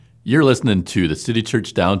You're listening to the City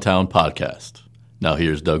Church Downtown podcast. Now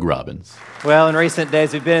here's Doug Robbins. Well, in recent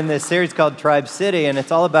days, we've been in this series called Tribe City, and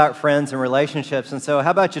it's all about friends and relationships. And so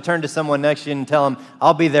how about you turn to someone next to you and tell them,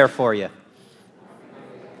 I'll be there for you.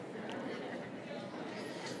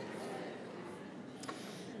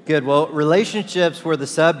 Good. Well, relationships were the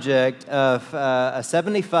subject of a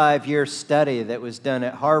 75-year study that was done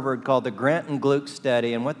at Harvard called the Grant and Gluck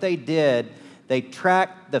study. And what they did, they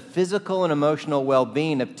tracked the physical and emotional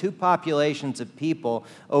well-being of two populations of people,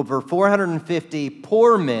 over 450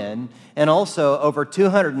 poor men and also over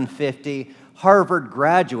 250 Harvard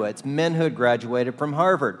graduates, men who had graduated from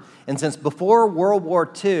Harvard. And since before World War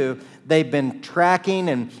II, they've been tracking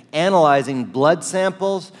and analyzing blood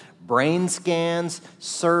samples, brain scans,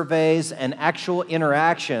 surveys, and actual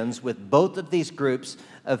interactions with both of these groups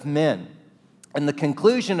of men. And the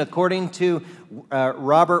conclusion, according to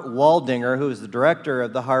Robert Waldinger, who is the director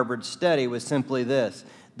of the Harvard study, was simply this.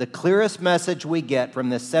 The clearest message we get from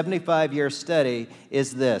this 75-year study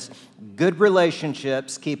is this: good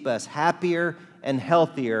relationships keep us happier and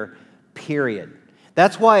healthier, period.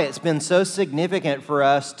 That's why it's been so significant for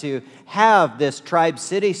us to have this Tribe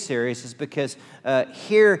City series, is because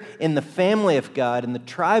here in the family of God, in the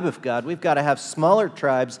tribe of God, we've got to have smaller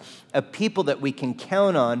tribes of people that we can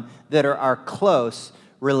count on that are our close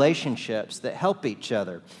relationships that help each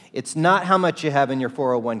other. It's not how much you have in your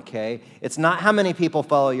 401k. It's not how many people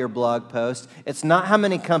follow your blog post. It's not how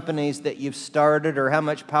many companies that you've started or how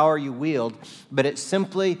much power you wield, but it's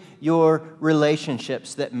simply your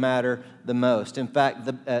relationships that matter the most. In fact,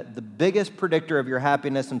 the biggest predictor of your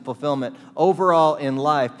happiness and fulfillment overall in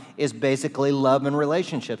life is basically love and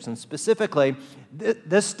relationships. And specifically,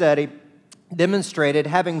 this study demonstrated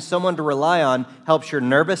having someone to rely on helps your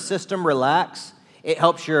nervous system relax. It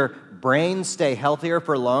helps your brain stay healthier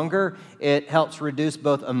for longer. It helps reduce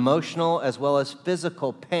both emotional as well as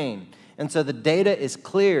physical pain. And so the data is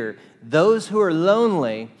clear. Those who are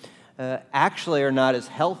lonely actually are not as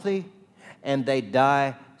healthy, and they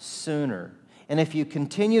die sooner. And if you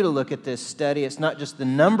continue to look at this study, it's not just the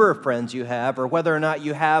number of friends you have or whether or not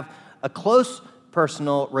you have a close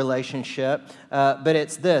personal relationship, but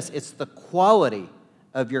it's this. It's the quality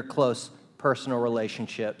of your close personal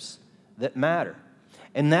relationships that matter.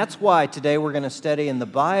 And that's why today we're going to study in the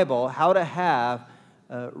Bible how to have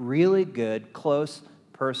really good, close,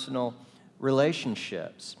 personal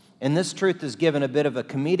relationships. And this truth is given a bit of a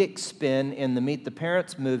comedic spin in the Meet the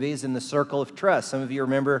Parents movies in The Circle of Trust. Some of you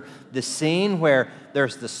remember the scene where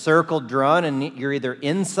there's the circle drawn and you're either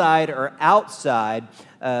inside or outside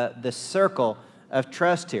the circle of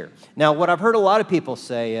trust here. Now, what I've heard a lot of people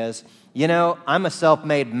say is, you know, I'm a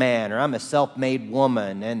self-made man or I'm a self-made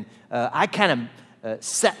woman, and I kind of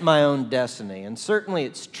set my own destiny. And certainly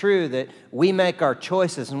it's true that we make our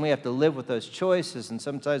choices and we have to live with those choices. And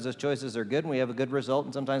sometimes those choices are good and we have a good result,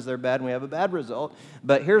 and sometimes they're bad and we have a bad result.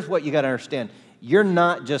 But here's what you got to understand. You're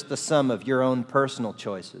not just the sum of your own personal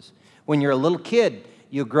choices. When you're a little kid,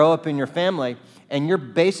 you grow up in your family, and you're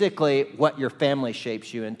basically what your family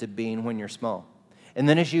shapes you into being when you're small. And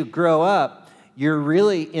then as you grow up, you're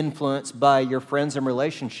really influenced by your friends and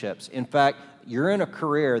relationships. In fact, you're in a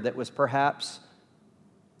career that was perhaps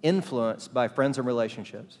influenced by friends and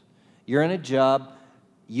relationships. You're in a job,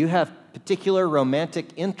 you have particular romantic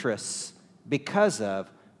interests because of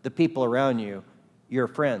the people around you, your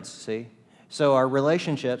friends, see? So our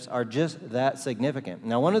relationships are just that significant.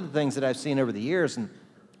 Now, one of the things that I've seen over the years, and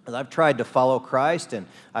as I've tried to follow Christ, and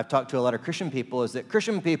I've talked to a lot of Christian people, is that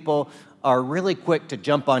Christian people are really quick to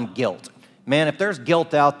jump on guilt. Man, if there's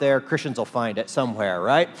guilt out there, Christians will find it somewhere,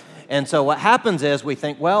 right? And so what happens is we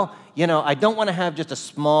think, well, you know, I don't want to have just a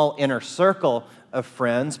small inner circle of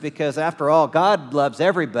friends because, after all, God loves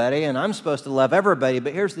everybody and I'm supposed to love everybody.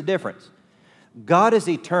 But here's the difference. God is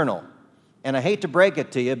eternal. And I hate to break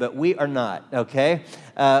it to you, but we are not, okay?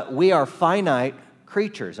 We are finite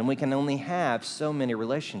creatures, and we can only have so many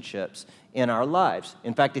relationships in our lives.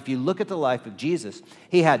 In fact, if you look at the life of Jesus,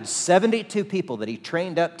 he had 72 people that he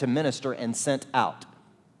trained up to minister and sent out.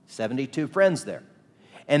 72 friends there.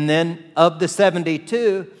 And then of the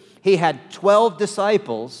 72, he had 12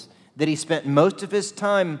 disciples that he spent most of his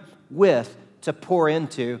time with to pour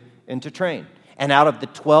into and to train. And out of the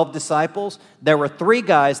 12 disciples, there were 3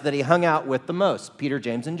 guys that he hung out with the most, Peter,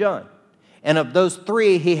 James, and John. And of those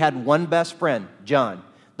 3, he had one best friend, John.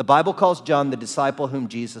 The Bible calls John the disciple whom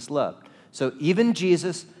Jesus loved. So even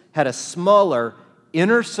Jesus had a smaller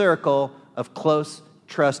inner circle of close,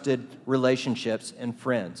 trusted relationships and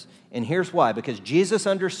friends. And here's why. Because Jesus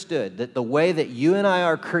understood that the way that you and I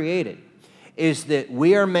are created is that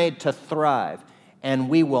we are made to thrive, and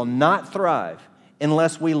we will not thrive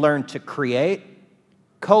unless we learn to create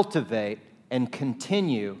cultivate, and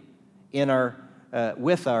continue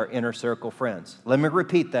with our inner circle friends. Let me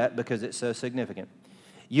repeat that because it's so significant.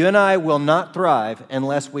 You and I will not thrive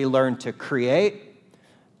unless we learn to create,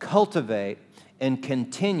 cultivate, and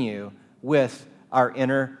continue with our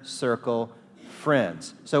inner circle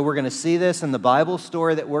friends. So we're going to see this in the Bible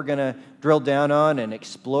story that we're going to drill down on and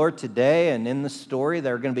explore today. And in the story,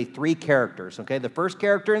 there are going to be three characters, okay? The first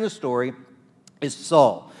character in the story is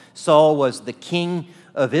Saul. Saul was the king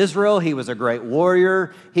of Israel. He was a great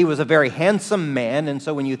warrior. He was a very handsome man. And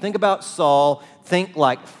so when you think about Saul, think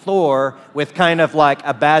like Thor with kind of like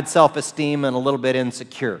a bad self-esteem and a little bit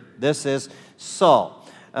insecure. This is Saul.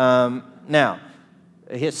 Now,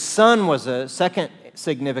 his son was a second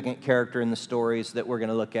significant character in the stories that we're going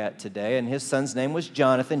to look at today, and his son's name was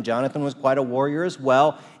Jonathan. Jonathan was quite a warrior as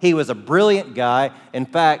well. He was a brilliant guy. In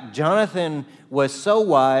fact, Jonathan was so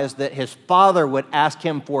wise that his father would ask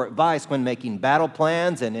him for advice when making battle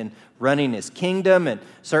plans and in running his kingdom, and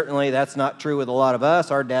certainly that's not true with a lot of us.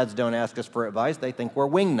 Our dads don't ask us for advice. They think we're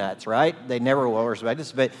wingnuts, right? They never will respect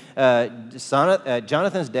us. But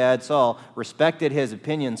Jonathan's dad, Saul, respected his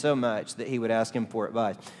opinion so much that he would ask him for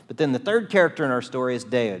advice. But then the third character in our story is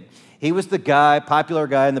David. He was the guy, popular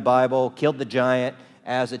guy in the Bible, killed the giant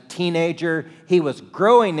as a teenager. He was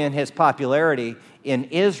growing in his popularity in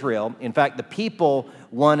Israel. In fact, the people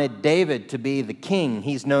wanted David to be the king.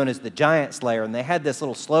 He's known as the giant slayer. And they had this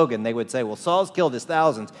little slogan. They would say, well, Saul's killed his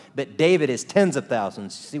thousands, but David is tens of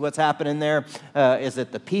thousands. See what's happening there? Is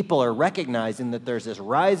that the people are recognizing that there's this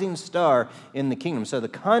rising star in the kingdom. So the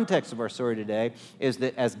context of our story today is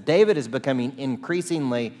that as David is becoming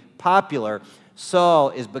increasingly popular, Saul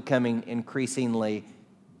is becoming increasingly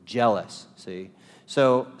jealous, see?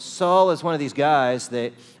 So Saul is one of these guys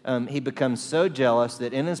that he becomes so jealous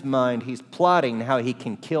that in his mind he's plotting how he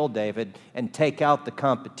can kill David and take out the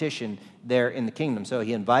competition there in the kingdom. So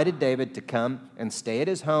he invited David to come and stay at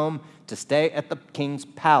his home, to stay at the king's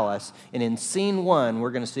palace. And in scene 1,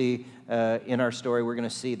 we're going to see, in our story, we're going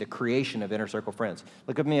to see the creation of Inner Circle Friends.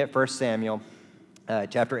 Look at me at 1 Samuel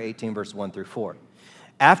chapter 18, verses 1 through 4.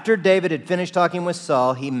 After David had finished talking with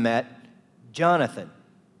Saul, he met Jonathan,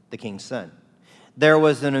 the king's son. There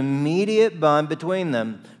was an immediate bond between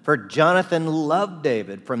them, for Jonathan loved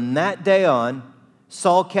David. From that day on,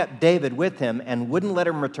 Saul kept David with him and wouldn't let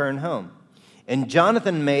him return home. And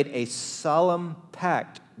Jonathan made a solemn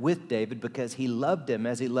pact with David because he loved him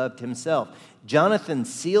as he loved himself. Jonathan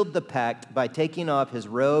sealed the pact by taking off his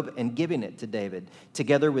robe and giving it to David,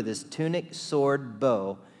 together with his tunic, sword,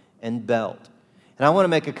 bow, and belt. And I want to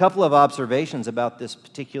make a couple of observations about this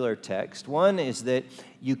particular text. One is that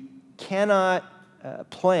you cannot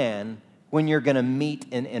plan when you're going to meet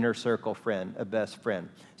an inner circle friend, a best friend.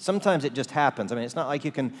 Sometimes it just happens. I mean, it's not like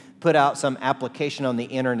you can put out some application on the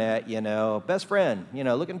internet, best friend,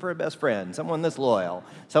 looking for a best friend, someone that's loyal,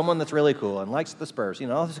 someone that's really cool and likes the Spurs,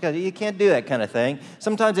 all this kind of, you can't do that kind of thing.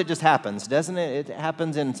 Sometimes it just happens, doesn't it? It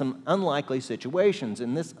happens in some unlikely situations.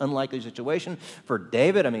 In this unlikely situation for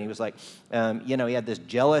David, he was like, he had this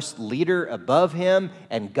jealous leader above him,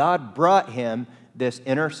 and God brought him this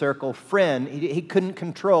inner circle friend. He couldn't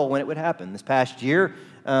control when it would happen. This past year,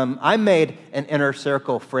 I made an inner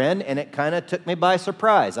circle friend, and it kind of took me by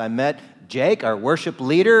surprise. I met Jake, our worship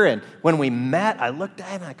leader, and when we met, I looked at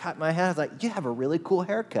him and I caught my head. I was like, you have a really cool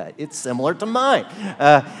haircut. It's similar to mine.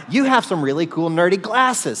 You have some really cool nerdy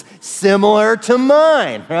glasses, similar to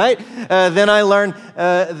mine, right? Then I learned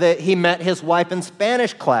that he met his wife in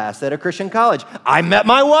Spanish class at a Christian college. I met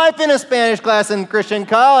my wife in a Spanish class in Christian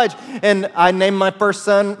college, and I named my first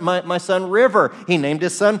son, my son River. He named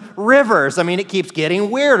his son Rivers. It keeps getting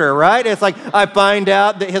weirder, right? It's like I find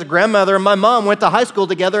out that his grandmother and my mom went to high school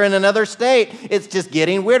together in another state. It's just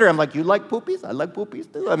getting weirder. I'm like, you like poopies? I like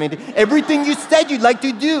poopies too. Everything you said you'd like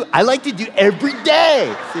to do, I like to do every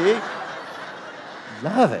day. See?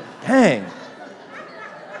 Love it. Dang.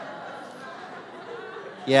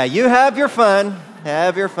 Yeah, you have your fun.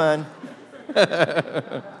 Have your fun.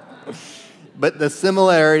 But the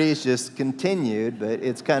similarities just continued, but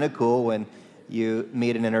it's kind of cool when you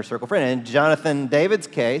meet an inner circle friend. In Jonathan David's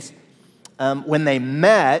case, when they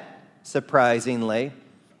met, surprisingly,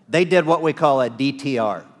 they did what we call a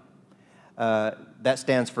DTR. That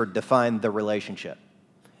stands for define the relationship.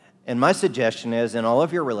 And my suggestion is in all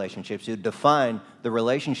of your relationships, you define the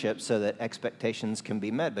relationship so that expectations can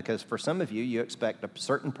be met. Because for some of you, you expect a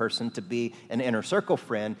certain person to be an inner circle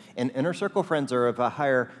friend, and inner circle friends are of a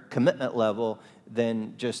higher commitment level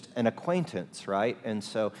than just an acquaintance, right? And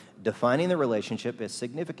so defining the relationship is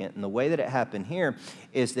significant. And the way that it happened here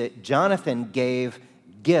is that Jonathan gave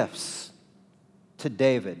gifts to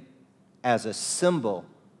David as a symbol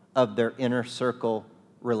of their inner circle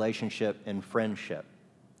relationship and friendship.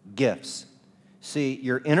 Gifts. See,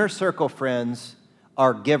 your inner circle friends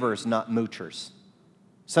are givers, not moochers.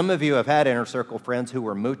 Some of you have had inner circle friends who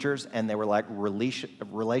were moochers, and they were like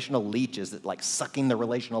relational leeches that like sucking the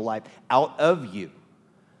relational life out of you.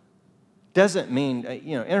 Doesn't mean,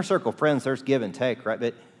 inner circle friends, there's give and take,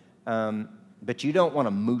 right? But you don't want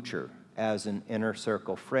a moocher as an inner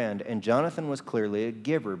circle friend. And Jonathan was clearly a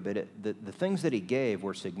giver, but the things that he gave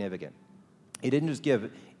were significant. He didn't just give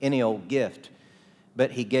any old gift,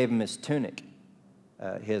 but he gave him his tunic,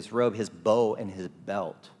 his robe, his bow, and his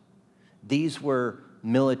belt. These were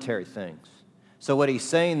military things. So what he's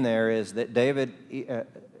saying there is that David,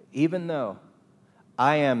 even though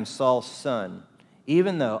I am Saul's son,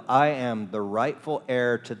 even though I am the rightful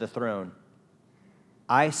heir to the throne,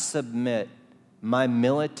 I submit my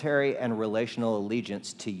military and relational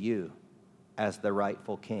allegiance to you as the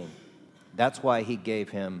rightful king. That's why he gave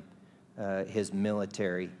him his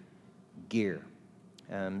military gear.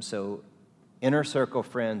 So inner circle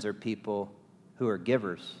friends are people who are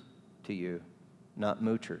givers to you, not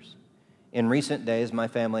moochers. In recent days, my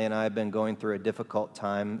family and I have been going through a difficult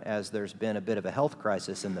time as there's been a bit of a health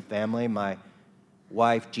crisis in the family. My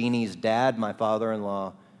wife, Jeannie's dad, my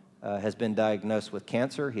father-in-law, has been diagnosed with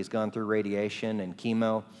cancer. He's gone through radiation and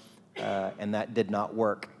chemo, and that did not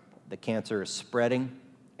work. The cancer is spreading,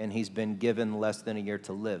 and he's been given less than a year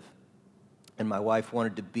to live. And my wife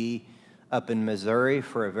wanted to be up in Missouri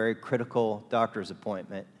for a very critical doctor's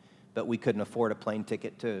appointment, but we couldn't afford a plane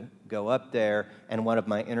ticket to go up there, and one of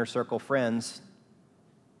my inner circle friends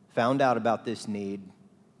found out about this need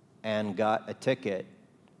and got a ticket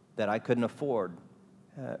that I couldn't afford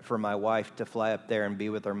for my wife to fly up there and be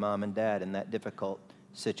with her mom and dad in that difficult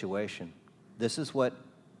situation. This is what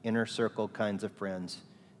inner circle kinds of friends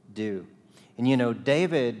do. And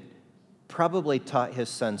David probably taught his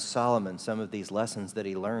son Solomon some of these lessons that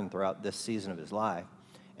he learned throughout this season of his life.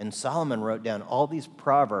 And Solomon wrote down all these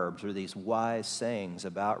proverbs or these wise sayings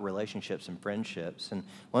about relationships and friendships. And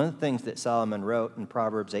one of the things that Solomon wrote in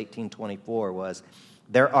Proverbs 18:24 was,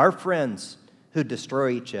 there are friends who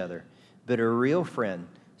destroy each other, but a real friend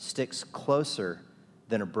sticks closer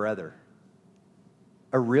than a brother.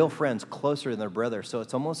 A real friend's closer than a brother. So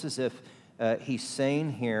it's almost as if he's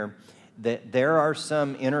saying here that there are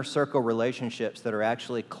some inner circle relationships that are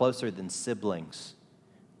actually closer than siblings,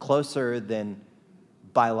 closer than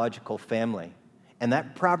biological family. And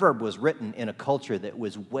that proverb was written in a culture that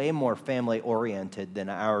was way more family-oriented than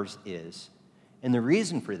ours is. And the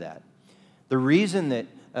reason for that, the reason that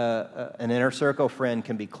an inner circle friend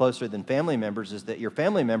can be closer than family members is that your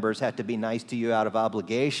family members have to be nice to you out of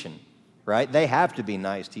obligation, right? They have to be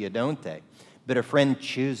nice to you, don't they? But a friend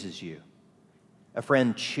chooses you. A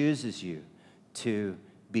friend chooses you to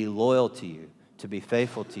be loyal to you, to be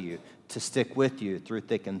faithful to you, to stick with you through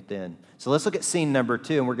thick and thin. So let's look at scene number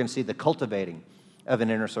 2, and we're going to see the cultivating of an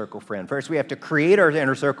inner circle friend. First, we have to create our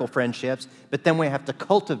inner circle friendships, but then we have to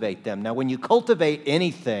cultivate them. Now, when you cultivate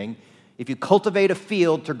anything, if you cultivate a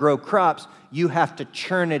field to grow crops, you have to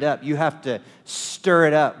churn it up. You have to stir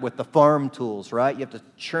it up with the farm tools, right? You have to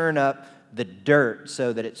churn up the dirt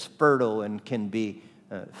so that it's fertile and can be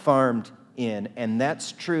farmed in. And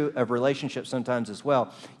that's true of relationships sometimes as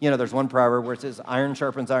well. There's one proverb where it says, iron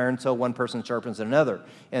sharpens iron, so one person sharpens another.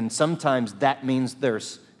 And sometimes that means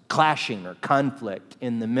there's clashing or conflict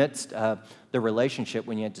in the midst of the relationship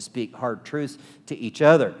when you have to speak hard truths to each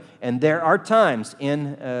other. And there are times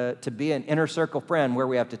to be an inner circle friend where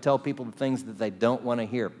we have to tell people the things that they don't want to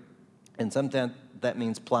hear. And sometimes that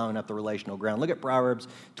means plowing up the relational ground. Look at Proverbs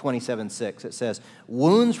 27:6. It says,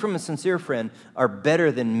 wounds from a sincere friend are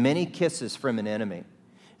better than many kisses from an enemy.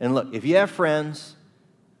 And look, if you have friends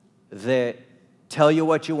that tell you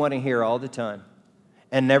what you want to hear all the time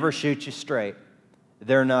and never shoot you straight,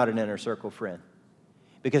 they're not an inner circle friend.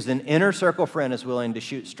 Because an inner circle friend is willing to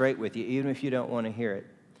shoot straight with you, even if you don't want to hear it.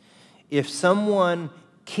 If someone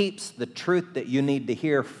keeps the truth that you need to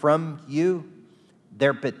hear from you,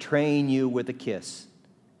 they're betraying you with a kiss,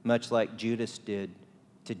 much like Judas did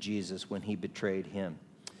to Jesus when he betrayed him.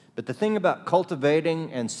 But the thing about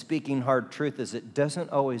cultivating and speaking hard truth is it doesn't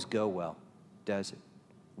always go well, does it?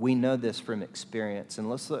 We know this from experience. And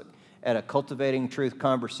let's look at a cultivating truth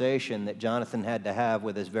conversation that Jonathan had to have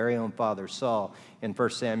with his very own father, Saul, in 1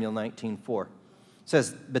 Samuel 19:4. It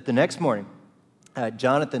says, but the next morning,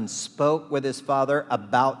 Jonathan spoke with his father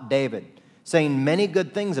about David, saying many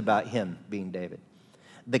good things about him, being David.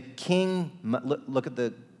 The king, look at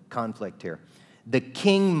the conflict here. The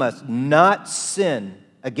king must not sin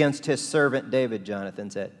against his servant David, Jonathan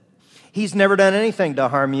said. He's never done anything to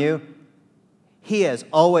harm you. He has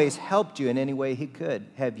always helped you in any way he could.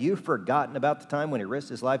 Have you forgotten about the time when he risked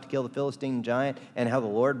his life to kill the Philistine giant and how the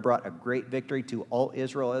Lord brought a great victory to all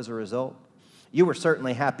Israel as a result? You were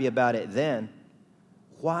certainly happy about it then.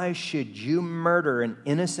 Why should you murder an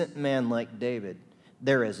innocent man like David?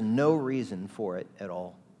 There is no reason for it at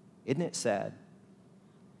all. Isn't it sad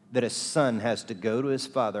that a son has to go to his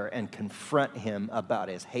father and confront him about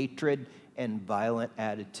his hatred and violent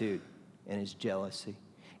attitude and his jealousy?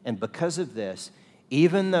 And because of this,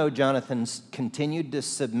 even though Jonathan continued to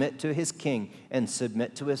submit to his king and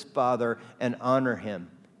submit to his father and honor him,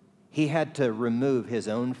 he had to remove his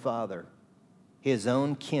own father, his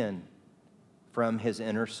own kin, from his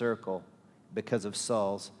inner circle because of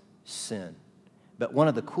Saul's sin. But one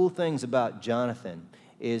of the cool things about Jonathan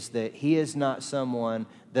is that he is not someone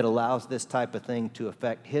that allows this type of thing to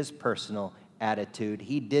affect his personal attitude.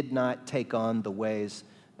 He did not take on the ways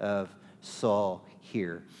of Saul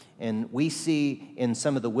here. And we see in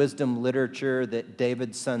some of the wisdom literature that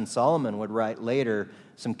David's son Solomon would write later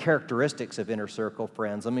some characteristics of inner circle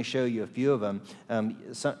friends. Let me show you a few of them.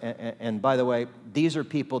 And by the way, these are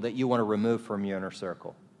people that you want to remove from your inner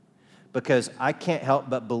circle, because I can't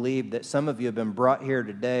help but believe that some of you have been brought here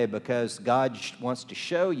today because God wants to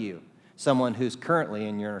show you someone who's currently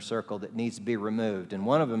in your inner circle that needs to be removed. And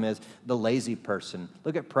one of them is the lazy person.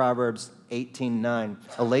 Look at Proverbs 18:9.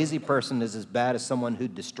 A lazy person is as bad as someone who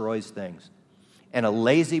destroys things. And a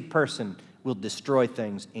lazy person will destroy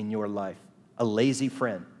things in your life. A lazy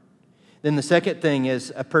friend. Then the second thing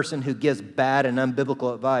is a person who gives bad and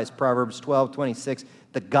unbiblical advice. Proverbs 12:26.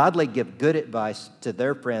 The godly give good advice to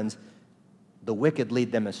their friends. The wicked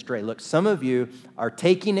lead them astray. Look, some of you are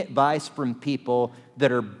taking advice from people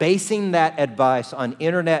that are basing that advice on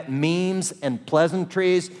internet memes and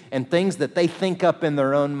pleasantries and things that they think up in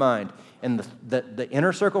their own mind. And the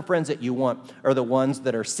inner circle friends that you want are the ones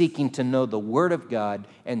that are seeking to know the Word of God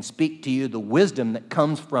and speak to you the wisdom that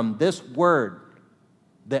comes from this Word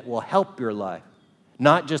that will help your life.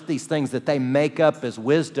 Not just these things that they make up as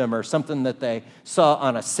wisdom or something that they saw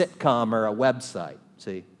on a sitcom or a website,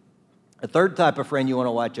 see? A third type of friend you want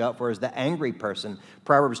to watch out for is the angry person.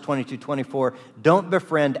 Proverbs 22:24. Don't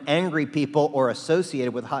befriend angry people or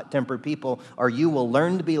associated with hot-tempered people, or you will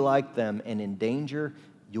learn to be like them and endanger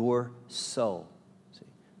your soul. See?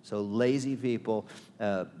 So lazy people,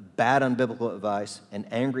 bad unbiblical advice, and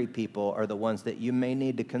angry people are the ones that you may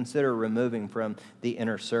need to consider removing from the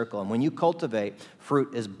inner circle. And when you cultivate,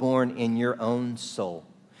 fruit is born in your own soul.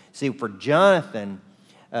 See, for Jonathan,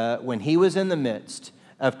 when he was in the midst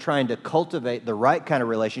of trying to cultivate the right kind of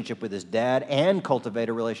relationship with his dad and cultivate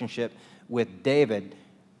a relationship with David,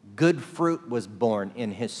 good fruit was born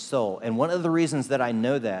in his soul. And one of the reasons that I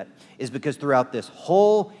know that is because throughout this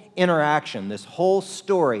whole interaction, this whole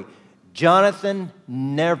story, Jonathan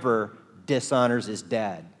never dishonors his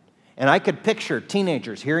dad. And I could picture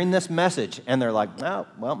teenagers hearing this message, and they're like, oh,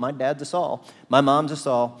 well, my dad's a Saul. My mom's a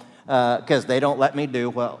Saul. Because they don't let me do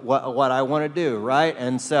what I want to do, right?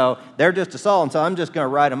 And so they're just a Saul, and so I'm just going to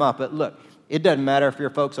write them off. But look, it doesn't matter if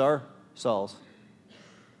your folks are Sauls.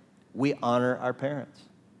 We honor our parents.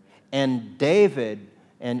 And David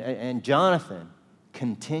and Jonathan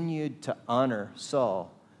continued to honor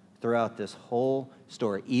Saul throughout this whole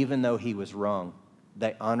story, even though he was wrong.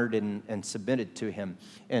 They honored and submitted to him.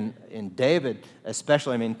 And David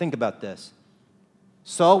especially, I mean, think about this.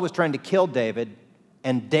 Saul was trying to kill David,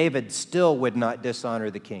 and David still would not dishonor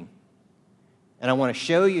the king. And I want to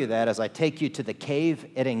show you that as I take you to the cave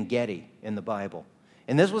at En-Gedi in the Bible.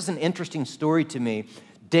 And this was an interesting story to me.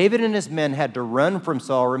 David and his men had to run from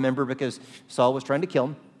Saul, remember, because Saul was trying to kill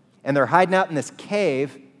him. And they're hiding out in this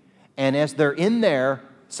cave, and as they're in there,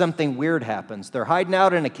 something weird happens. They're hiding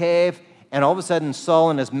out in a cave, and all of a sudden Saul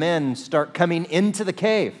and his men start coming into the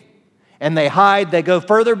cave. And they hide, they go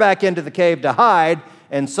further back into the cave to hide,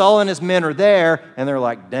 and Saul and his men are there, and they're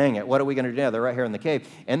like, dang it, what are we going to do now? They're right here in the cave.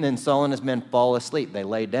 And then Saul and his men fall asleep. They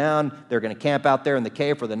lay down. They're going to camp out there in the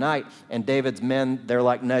cave for the night. And David's men, they're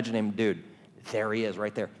like nudging him, dude, there he is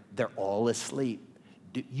right there. They're all asleep.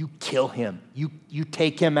 Dude, you kill him. You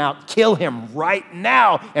take him out. Kill him right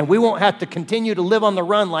now, and we won't have to continue to live on the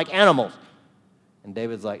run like animals. And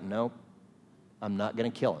David's like, nope, I'm not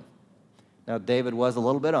going to kill him. Now, David was a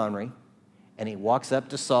little bit ornery, and he walks up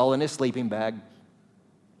to Saul in his sleeping bag.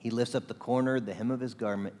 He lifts up the corner, the hem of his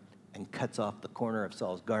garment, and cuts off the corner of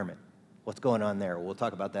Saul's garment. What's going on there? We'll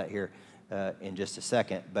talk about that here in just a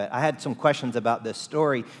second. But I had some questions about this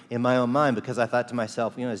story in my own mind because I thought to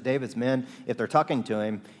myself, you know, as David's men, if they're talking to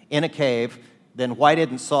him in a cave, then why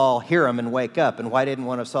didn't Saul hear him and wake up? And why didn't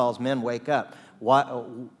one of Saul's men wake up?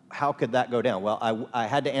 how could that go down? Well, I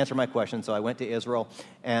had to answer my question, so I went to Israel,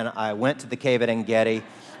 and I went to the cave at En-Gedi,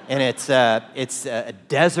 and it's a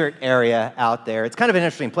desert area out there. It's kind of an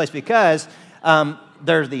interesting place because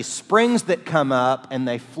there's these springs that come up, and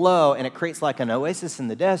they flow, and it creates like an oasis in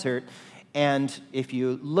the desert. And if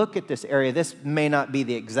you look at this area, this may not be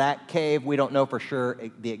the exact cave. We don't know for sure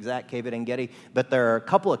the exact cave at En-Gedi, but there are a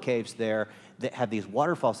couple of caves there that have these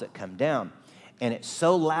waterfalls that come down. And it's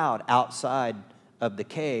so loud outside of the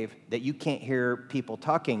cave that you can't hear people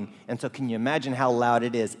talking. And so can you imagine how loud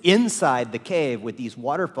it is inside the cave with these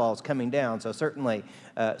waterfalls coming down? So certainly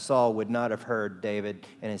Saul would not have heard David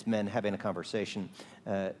and his men having a conversation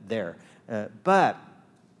there. But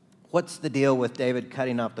what's the deal with David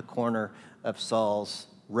cutting off the corner of Saul's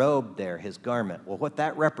robe there, his garment? Well, what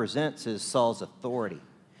that represents is Saul's authority.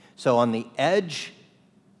 So on the edge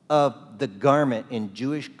of the garment in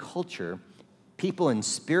Jewish culture, people in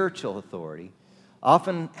spiritual authority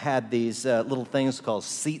often had these little things called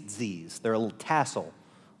tzitzis. They're a little tassel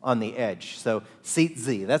on the edge. So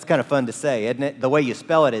tzitzi, that's kind of fun to say, isn't it? The way you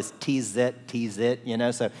spell it is T-zit, you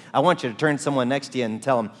know. So I want you to turn to someone next to you and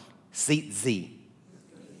tell them tzitzi.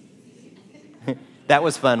 That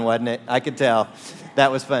was fun, wasn't it? I could tell.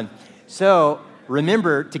 That was fun. So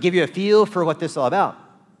remember, to give you a feel for what this is all about,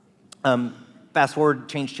 fast forward,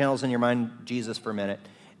 change channels in your mind, Jesus for a minute.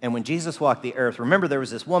 And when Jesus walked the earth, remember there was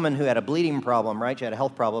this woman who had a bleeding problem, right? She had a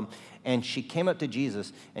health problem. And she came up to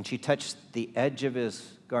Jesus, and she touched the edge of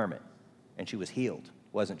his garment. And she was healed,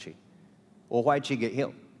 wasn't she? Well, why'd she get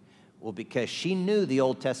healed? Well, because she knew the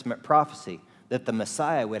Old Testament prophecy that the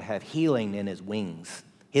Messiah would have healing in his wings.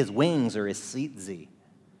 His wings are his tzitzi,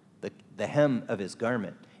 the hem of his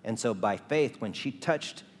garment. And so by faith, when she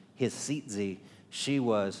touched his tzitzi, she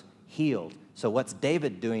was healed. So what's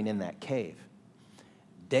David doing in that cave?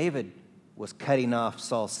 David was cutting off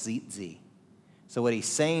Saul's tzitzi. So what he's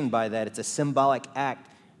saying by that, it's a symbolic act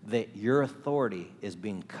that your authority is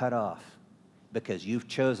being cut off because you've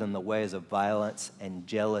chosen the ways of violence and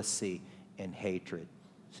jealousy and hatred.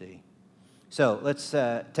 See? So let's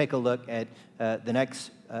take a look at the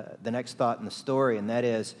next thought in the story, and that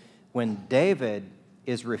is when David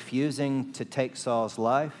is refusing to take Saul's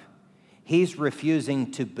life, he's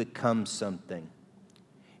refusing to become something.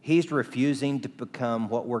 He's refusing to become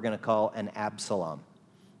what we're going to call an Absalom.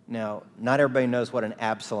 Now, not everybody knows what an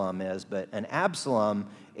Absalom is, but an Absalom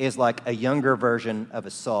is like a younger version of a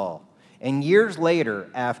Saul. And years later,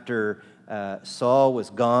 after Saul was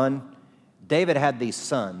gone, David had these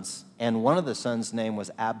sons, and one of the sons' name was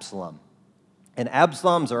Absalom. And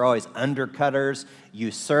Absaloms are always undercutters,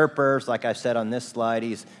 usurpers. Like I said on this slide,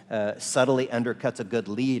 he's subtly undercuts a good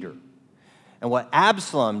leader. And what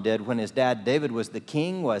Absalom did when his dad David was the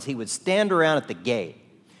king was he would stand around at the gate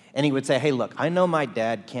and he would say, hey, look, I know my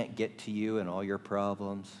dad can't get to you and all your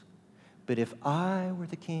problems, but if I were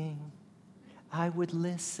the king, I would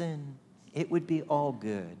listen. It would be all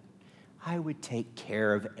good. I would take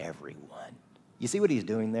care of everyone. You see what he's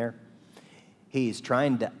doing there? He's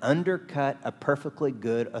trying to undercut a perfectly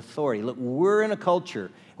good authority. Look, we're in a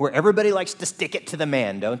culture where everybody likes to stick it to the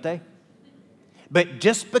man, don't they? But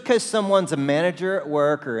just because someone's a manager at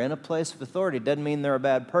work or in a place of authority doesn't mean they're a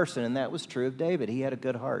bad person, and that was true of David. He had a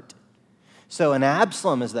good heart. So an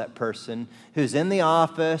Absalom is that person who's in the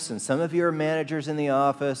office, and some of you are managers in the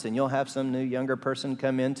office, and you'll have some new younger person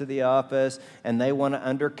come into the office, and they want to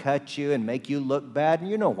undercut you and make you look bad, and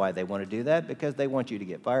you know why they want to do that, because they want you to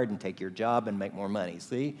get fired and take your job and make more money.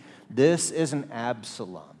 See? This is an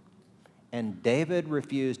Absalom. And David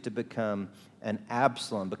refused to become an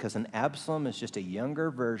Absalom because an Absalom is just a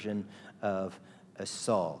younger version of a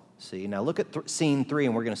Saul. See, now look at scene 3,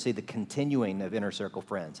 and we're going to see the continuing of Inner Circle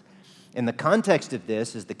Friends. In the context of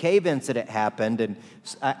this is the cave incident happened, and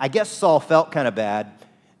I guess Saul felt kind of bad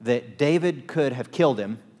that David could have killed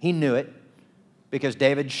him. He knew it because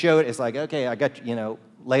David showed, it's like, okay, I got you,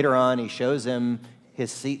 later on he shows him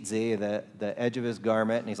his tzitzi, the edge of his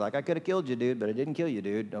garment, and he's like, I could have killed you, dude, but I didn't kill you,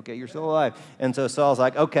 dude. Okay, you're still alive. And so Saul's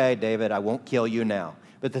like, okay, David, I won't kill you now.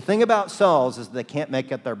 But the thing about Saul's is they can't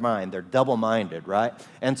make up their mind. They're double-minded, right?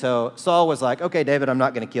 And so Saul was like, okay, David, I'm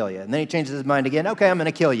not going to kill you. And then he changes his mind again. Okay, I'm going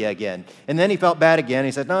to kill you again. And then he felt bad again.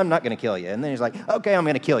 He said, no, I'm not going to kill you. And then he's like, okay, I'm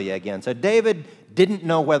going to kill you again. So David didn't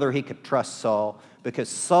know whether he could trust Saul because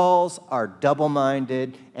Sauls are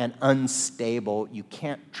double-minded and unstable. You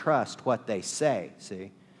can't trust what they say,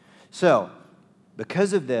 see? So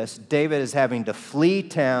because of this, David is having to flee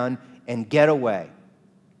town and get away.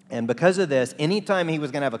 And because of this, anytime he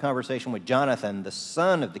was going to have a conversation with Jonathan, the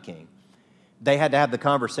son of the king, they had to have the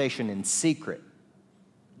conversation in secret.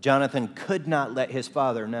 Jonathan could not let his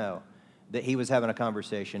father know that he was having a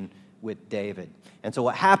conversation with David. And so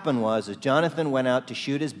what happened was Jonathan went out to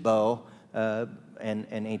shoot his bow,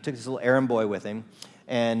 and he took this little errand boy with him.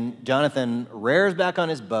 And Jonathan rears back on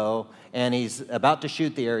his bow, and he's about to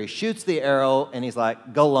shoot the arrow. He shoots the arrow, and he's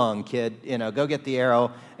like, go long, kid. Go get the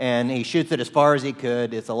arrow. And he shoots it as far as he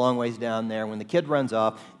could. It's a long ways down there. When the kid runs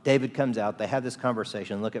off, David comes out. They have this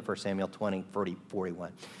conversation. Look at 1 Samuel 20,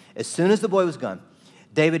 41. As soon as the boy was gone,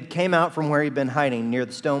 David came out from where he'd been hiding near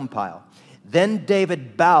the stone pile. Then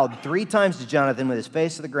David bowed 3 times to Jonathan with his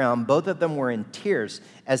face to the ground. Both of them were in tears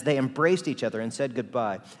as they embraced each other and said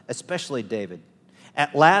goodbye, especially David.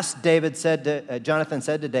 At last, Jonathan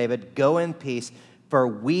said to David, go in peace, for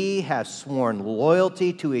we have sworn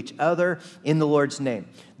loyalty to each other in the Lord's name.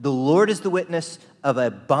 The Lord is the witness of a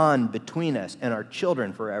bond between us and our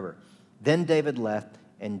children forever. Then David left,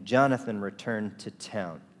 and Jonathan returned to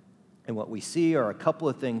town. And what we see are a couple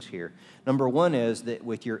of things here. Number one is that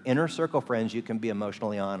with your inner circle friends, you can be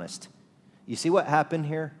emotionally honest. You see what happened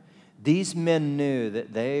here? These men knew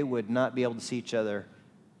that they would not be able to see each other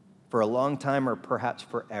for a long time or perhaps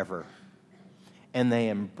forever. And they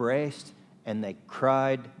embraced and they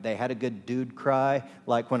cried. They had a good dude cry,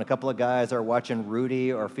 like when a couple of guys are watching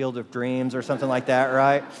Rudy or Field of Dreams or something like that,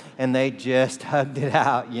 right? And they just hugged it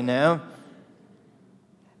out,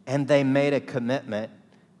 And they made a commitment.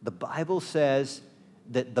 The Bible says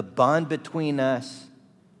that the bond between us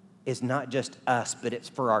is not just us, but it's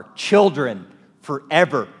for our children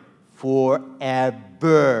forever.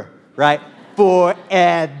 Forever, right?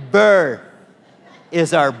 Forever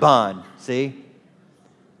is our bond, see?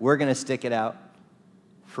 We're going to stick it out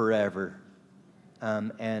forever.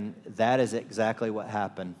 And that is exactly what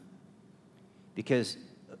happened. Because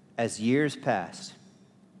as years passed,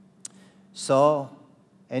 Saul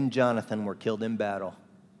and Jonathan were killed in battle.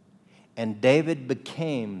 And David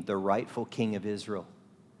became the rightful king of Israel.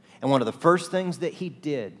 And one of the first things that he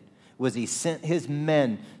did was he sent his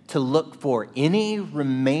men to look for any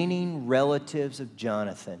remaining relatives of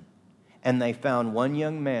Jonathan. And they found one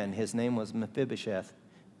young man. His name was Mephibosheth.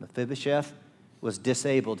 Mephibosheth was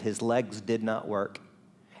disabled. His legs did not work.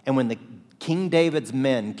 And when the King David's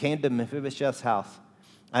men came to Mephibosheth's house,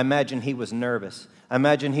 I imagine he was nervous. I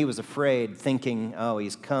imagine he was afraid, thinking,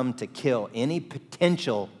 he's come to kill any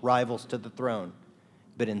potential rivals to the throne.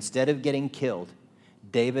 But instead of getting killed,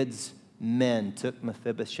 David's men took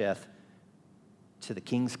Mephibosheth to the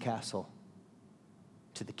king's castle,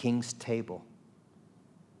 to the king's table,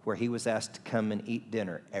 where he was asked to come and eat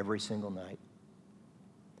dinner every single night.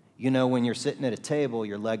 When you're sitting at a table,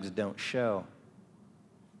 your legs don't show.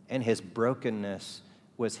 And his brokenness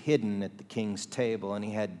was hidden at the king's table, and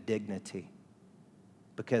he had dignity.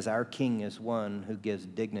 Because our king is one who gives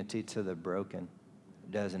dignity to the broken,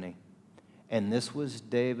 doesn't he? And this was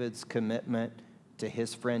David's commitment to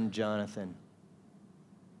his friend Jonathan,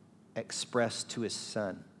 expressed to his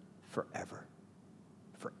son forever.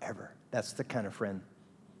 Forever. That's the kind of friend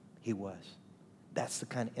he was. That's the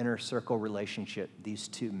kind of inner circle relationship these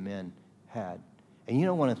two men had.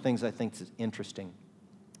 And one of the things I think is interesting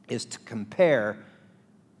is to compare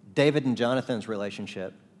David and Jonathan's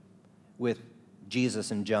relationship with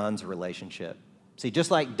Jesus and John's relationship. See,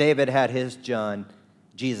 just like David had his John,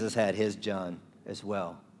 Jesus had his John as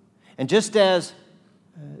well. And just as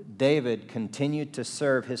David continued to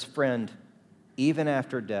serve his friend even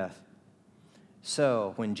after death,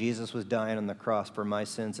 so when Jesus was dying on the cross for my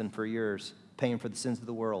sins and for yours, paying for the sins of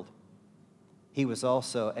the world, he was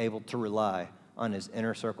also able to rely on his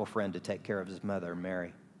inner circle friend to take care of his mother,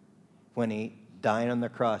 Mary. When he, dying on the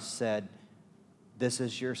cross, said, this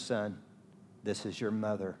is your son, this is your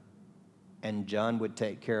mother. And John would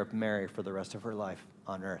take care of Mary for the rest of her life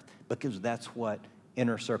on earth, because that's what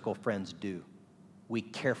inner circle friends do. We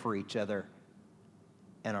care for each other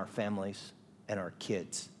and our families and our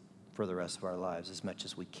kids for the rest of our lives as much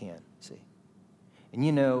as we can, see.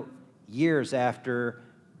 And years after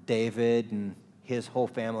David and his whole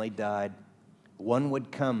family died, one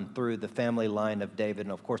would come through the family line of David,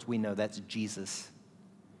 and of course we know that's Jesus.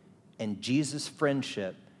 And Jesus'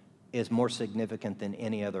 friendship is more significant than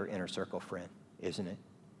any other inner circle friend, isn't it?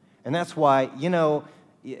 And that's why,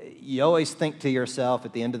 you always think to yourself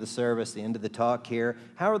at the end of the service, the end of the talk here,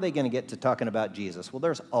 how are they going to get to talking about Jesus? Well,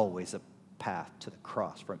 there's always a path to the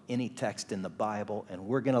cross from any text in the Bible, and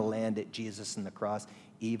we're going to land at Jesus and the cross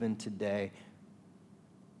even today.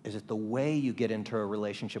 Is it the way you get into a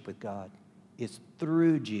relationship with God? It's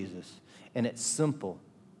through Jesus, and it's simple.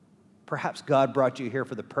 Perhaps God brought you here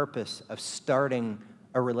for the purpose of starting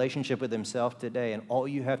a relationship with himself today, and all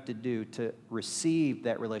you have to do to receive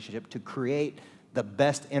that relationship, to create The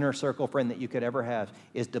best inner circle friend that you could ever have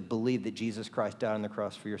is to believe that Jesus Christ died on the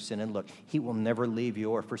cross for your sin. And look, he will never leave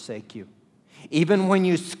you or forsake you. Even when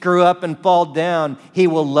you screw up and fall down, he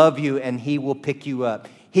will love you and he will pick you up.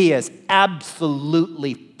 He is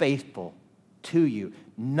absolutely faithful to you,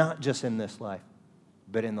 not just in this life,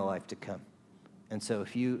 but in the life to come. And so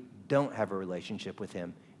if you don't have a relationship with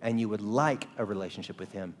him and you would like a relationship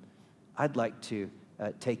with him, I'd like to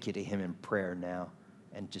take you to him in prayer now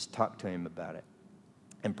and just talk to him about it.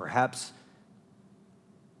 And perhaps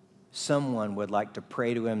someone would like to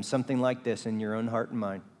pray to him something like this in your own heart and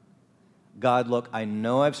mind. God, look, I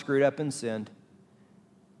know I've screwed up and sinned,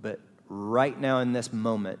 but right now in this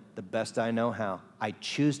moment, the best I know how, I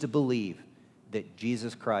choose to believe that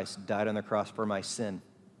Jesus Christ died on the cross for my sin.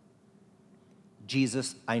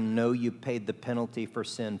 Jesus, I know you paid the penalty for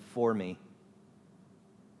sin for me,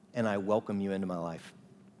 and I welcome you into my life.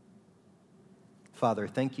 Father,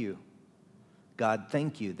 thank you. God,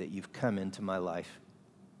 thank you that you've come into my life.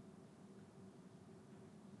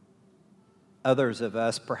 Others of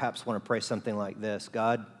us perhaps want to pray something like this.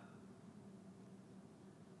 God,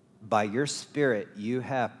 by your Spirit, you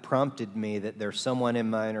have prompted me that there's someone in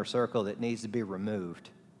my inner circle that needs to be removed.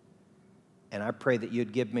 And I pray that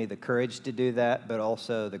you'd give me the courage to do that, but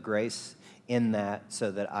also the grace in that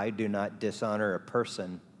so that I do not dishonor a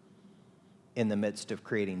person in the midst of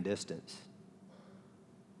creating distance.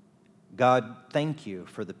 God, thank you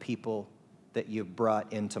for the people that you've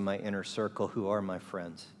brought into my inner circle who are my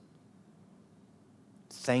friends.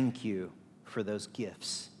 Thank you for those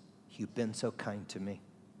gifts. You've been so kind to me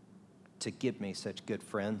to give me such good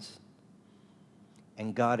friends.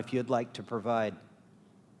 And God, if you'd like to provide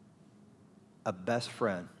a best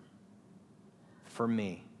friend for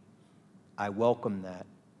me, I welcome that.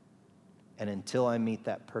 And until I meet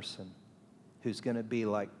that person who's going to be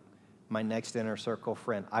like my next inner circle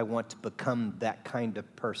friend, I want to become that kind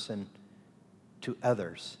of person to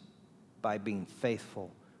others by being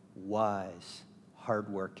faithful, wise,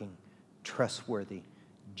 hardworking, trustworthy,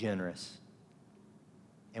 generous.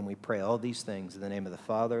 And we pray all these things in the name of the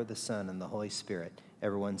Father, the Son, and the Holy Spirit.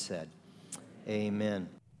 Everyone said, amen.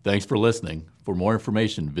 Thanks for listening. For more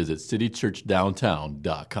information, visit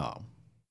citychurchdowntown.com.